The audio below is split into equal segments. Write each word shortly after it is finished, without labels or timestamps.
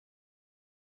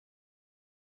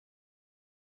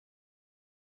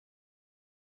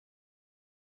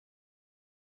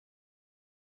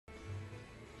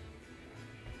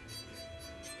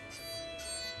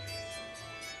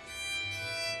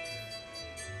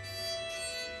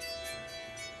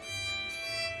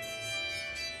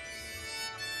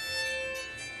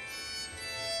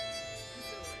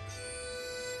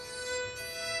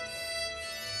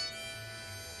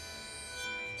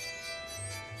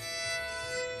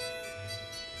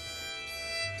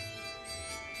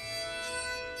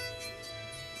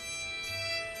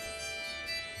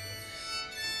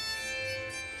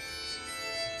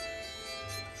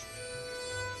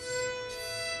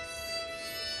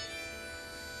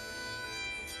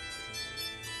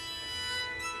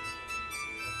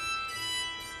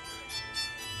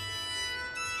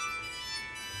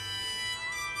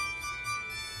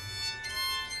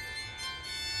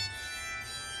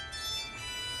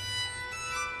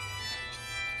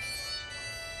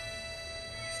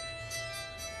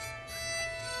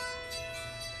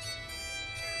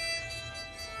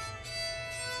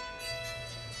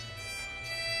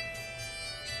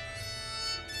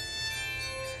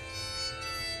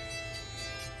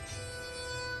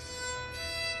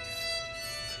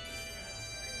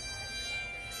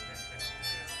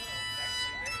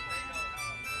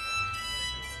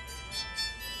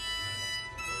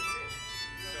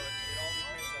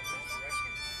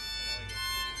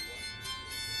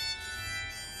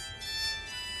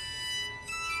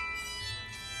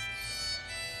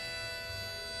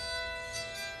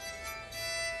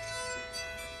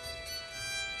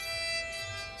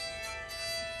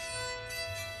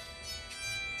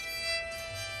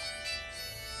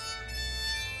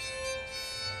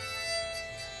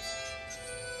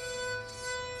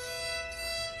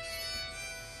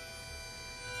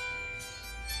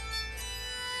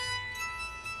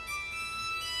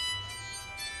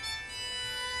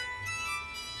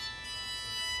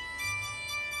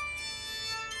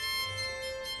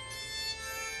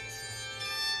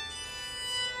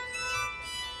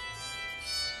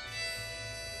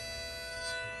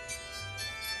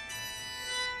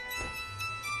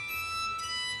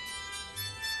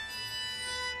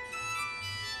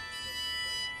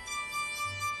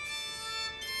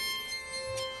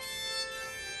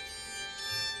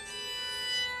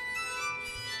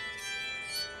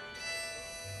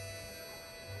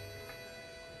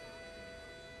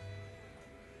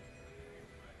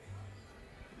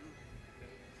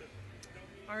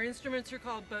Our instruments are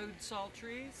called bowed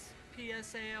psaltries,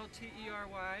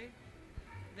 P-S-A-L-T-E-R-Y.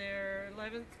 They're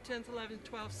 11th, 10th, 11th,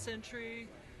 12th century,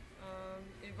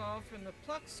 evolved from the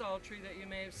plucked psaltery that you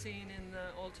may have seen in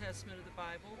the Old Testament of the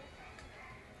Bible.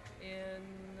 In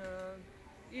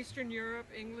Eastern Europe,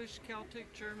 English,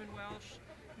 Celtic, German, Welsh,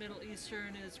 Middle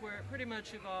Eastern is where it pretty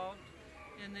much evolved.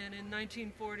 And then in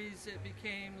 1940s it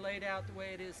became laid out the way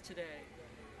it is today,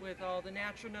 with all the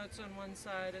natural notes on one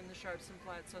side and the sharps and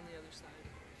flats on the other side.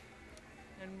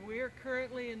 And we're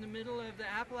currently in the middle of the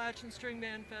Appalachian String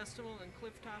Band Festival in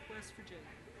Clifftop, West Virginia.